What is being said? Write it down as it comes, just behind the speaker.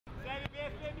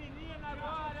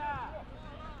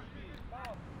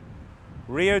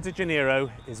Rio de Janeiro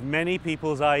is many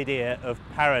people's idea of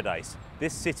paradise.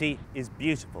 This city is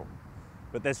beautiful,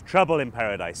 but there's trouble in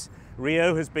paradise.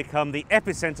 Rio has become the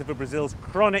epicenter for Brazil's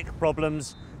chronic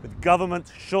problems with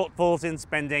government shortfalls in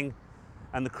spending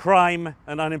and the crime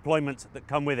and unemployment that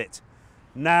come with it.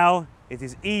 Now it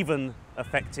is even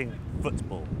affecting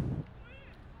football.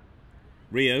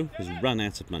 Rio has run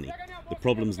out of money. The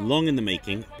problem's long in the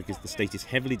making because the state is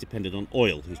heavily dependent on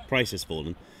oil, whose price has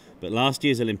fallen, but last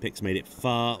year's Olympics made it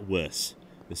far worse.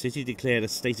 The city declared a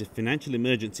state of financial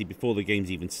emergency before the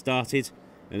Games even started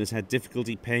and has had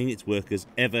difficulty paying its workers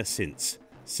ever since.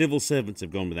 Civil servants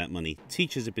have gone without money,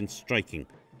 teachers have been striking.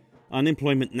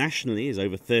 Unemployment nationally is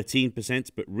over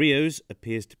 13%, but Rio's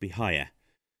appears to be higher.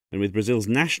 And with Brazil's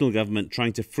national government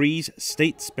trying to freeze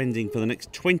state spending for the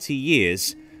next 20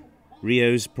 years,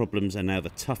 Rio's problems are now the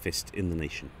toughest in the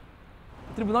nation.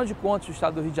 O Tribunal de Contas do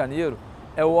Estado do Rio de Janeiro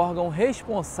é o órgão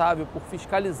responsável por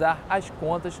fiscalizar as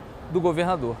contas do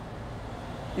governador.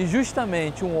 E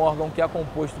justamente um órgão que é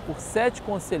composto por 7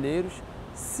 conselheiros,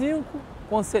 5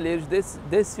 conselheiros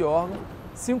desse órgão,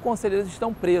 5 conselheiros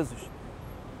estão presos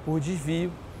por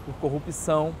desvio, por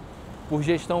corrupção, por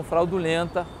gestão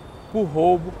fraudulenta, por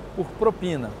roubo, por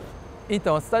propina.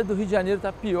 Então, a cidade do Rio de Janeiro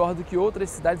está pior do que outras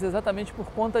cidades exatamente por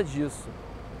conta disso.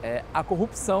 A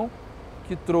corrupção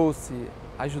que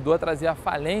ajudou a trazer a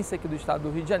falência aqui do estado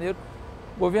do Rio de Janeiro,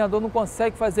 o governador não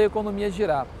consegue fazer a economia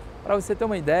girar. Para você ter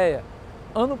uma ideia,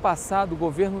 ano passado o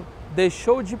governo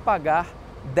deixou de pagar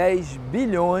 10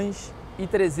 bilhões e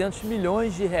 300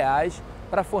 milhões de reais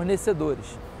para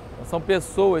fornecedores. Então, são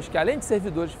pessoas que, além de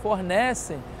servidores,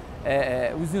 fornecem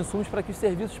os insumos para que os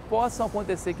serviços possam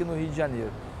acontecer aqui no Rio de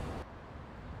Janeiro.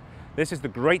 This is the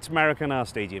Great Maracanã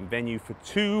Stadium, venue for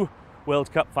 2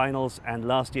 World Cup finals and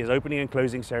last year's opening and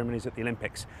closing ceremonies at the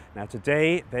Olympics. Now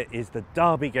today there is the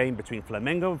derby game between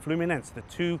Flamengo and Fluminense, the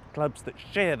 2 clubs that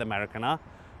share the Maracanã,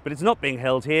 but it's not being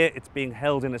held here, it's being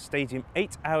held in a stadium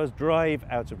 8 hours drive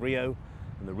out of Rio,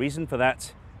 and the reason for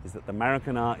that is that the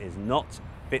Maracanã is not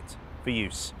fit for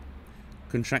use.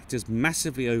 Contractors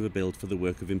massively overbilled for the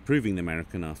work of improving the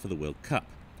Maracanã for the World Cup.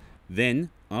 Then,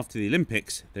 after the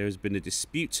Olympics, there has been a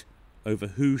dispute over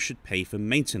who should pay for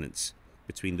maintenance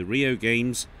between the Rio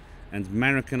Games and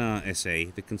Maracanã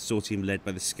SA, the consortium led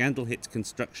by the scandal-hit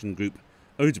construction group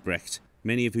Odebrecht,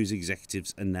 many of whose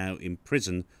executives are now in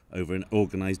prison over an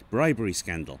organised bribery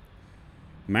scandal.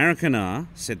 Maracanã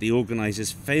said the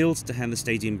organisers failed to hand the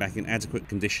stadium back in adequate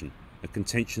condition, a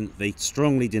contention they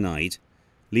strongly denied,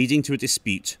 leading to a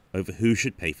dispute over who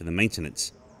should pay for the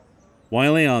maintenance.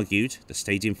 While they argued, the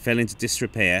stadium fell into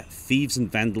disrepair, thieves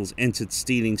and vandals entered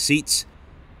stealing seats,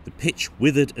 the pitch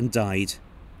withered and died,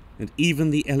 and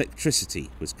even the electricity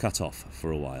was cut off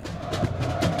for a while.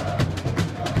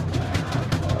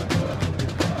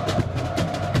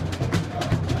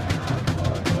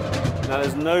 Now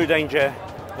there's no danger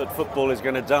that football is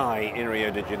going to die in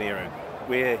Rio de Janeiro.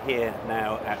 We're here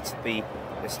now at the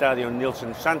Estadio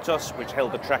Nilson Santos, which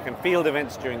held the track and field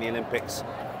events during the Olympics,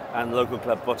 and local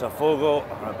club Botafogo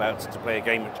are about to play a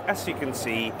game which, as you can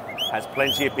see, has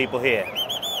plenty of people here.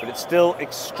 But it's still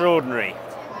extraordinary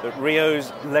that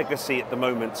Rio's legacy at the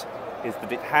moment is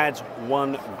that it had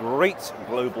one great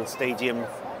global stadium,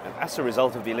 and as a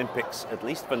result of the Olympics, at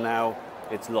least for now,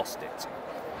 it's lost it.